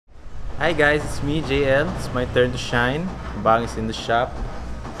Hi guys, it's me, JL. It's my turn to shine. Bang is in the shop.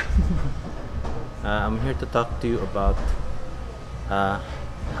 I'm here to talk to you about how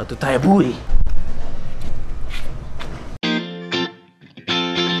to tie a buoy.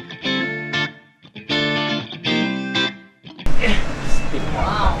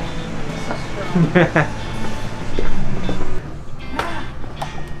 Wow.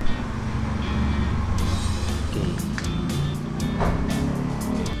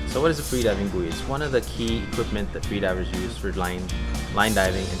 So what is a freediving buoy? It's one of the key equipment that freedivers use for line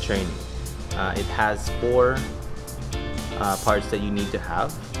diving and training. It has four parts that you need to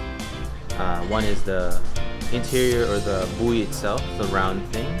have. One is the interior or the buoy itself, the round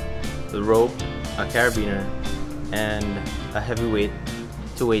thing, the rope, a carabiner, and a heavy weight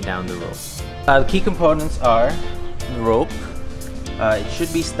to weigh down the rope. The key components are the rope. It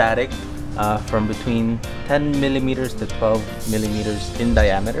should be static from between 10 millimeters to 12 millimeters in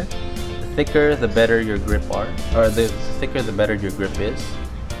diameter. The thicker, the better your grip are, or the thicker, the better your grip is.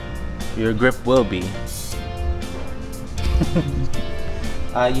 Your grip will be.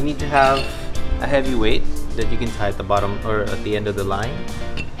 You need to have a heavy weight that you can tie at the bottom or at the end of the line.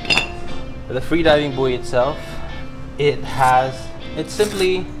 The freediving buoy itself, it's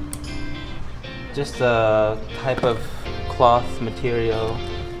simply just a type of cloth material,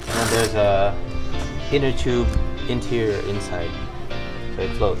 and there's a inner tube interior inside, so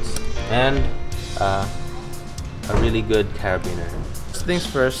it floats, and a really good carabiner. First things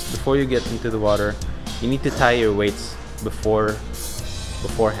first, before you get into the water, you need to tie your weights beforehand.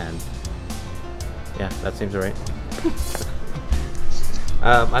 Yeah, that seems right.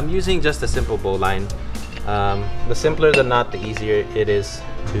 I'm using just a simple bowline. The simpler the knot, the easier it is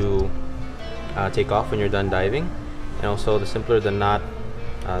to take off when you're done diving, and also the simpler the knot,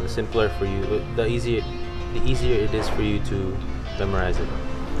 the simpler for you, the easier it is for you to memorize it.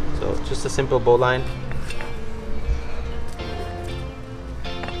 So just a simple bowline.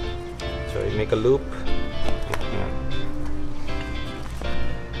 So you make a loop.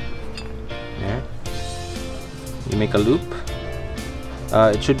 There. You make a loop.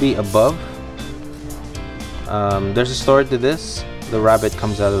 It should be above. There's a story to this. The rabbit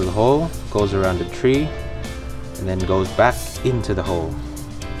comes out of the hole, goes around the tree, and then goes back into the hole.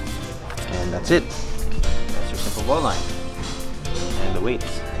 And that's it. That's your simple bowline. And the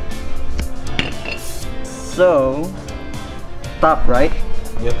weights. So, top, right?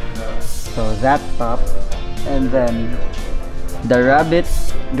 Yep. So that top, and then the rabbit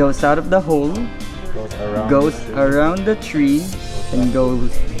goes out of the hole, goes around the tree, and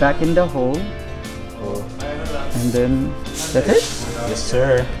goes back in the hole, and then that's it? Yes,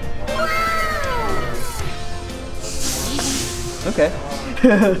 sir. Okay.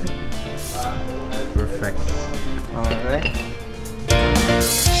 Perfect. Alright.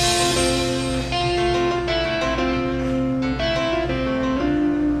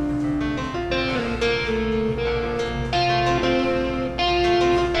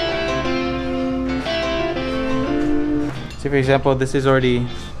 See, for example, this is already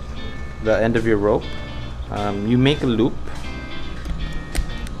the end of your rope. You make a loop.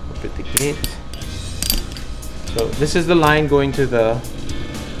 Put the gate. So this is the line going to the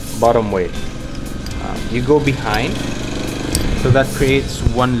bottom weight. You go behind, so that creates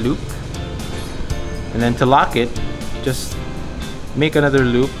one loop. And then to lock it, just make another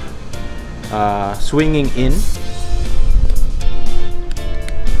loop, swinging in.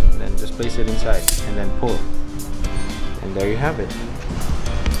 And then just place it inside, and then pull. And there you have it.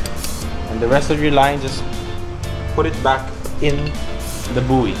 And the rest of your line, just put it back in the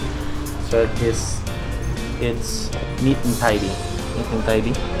buoy, so it's neat and tidy. Neat and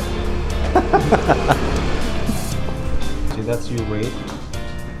tidy. See, that's your weight.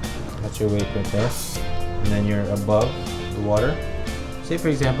 That's your weight right there. And then you're above the water. Say for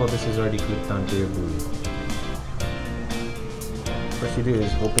example, this is already clipped onto your buoy. First you do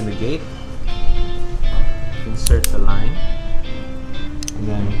is open the gate, insert the line, and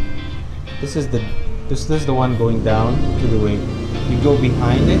then this is the one going down to the weight. You go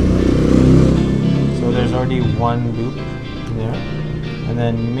behind it, so there's already one loop there, and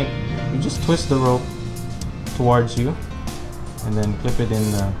then you just twist the rope towards you, and then clip it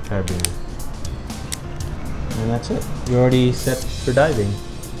in the carabiner, and that's it. You're already set for diving.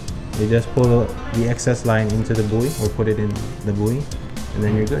 You just pull the excess line into the buoy, or put it in the buoy, and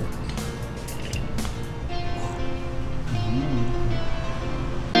then you're good.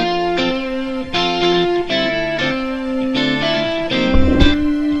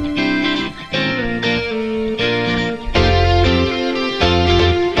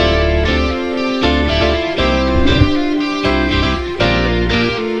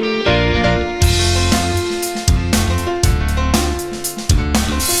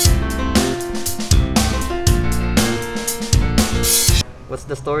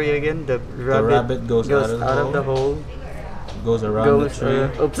 story again? The rabbit goes out of the hole. Goes around the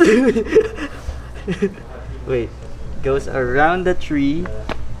tree. Oops. Wait. Goes around the tree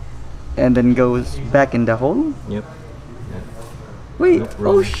and then goes back in the hole? Yep. Wait. Nope,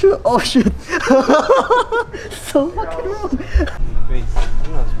 oh shit. Oh shit. So fucking wrong. Wait.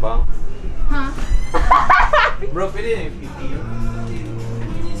 Ano mas bang? Huh? Bro, pwede na i-peel.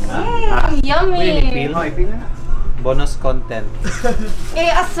 Yummy! Pwede i-peel? Oh, ipin na. Bonus content.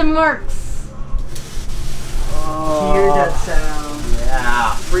 ASMRs. Hear that sound.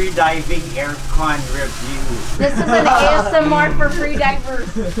 Yeah, free diving aircon review. This is an ASMR for free divers.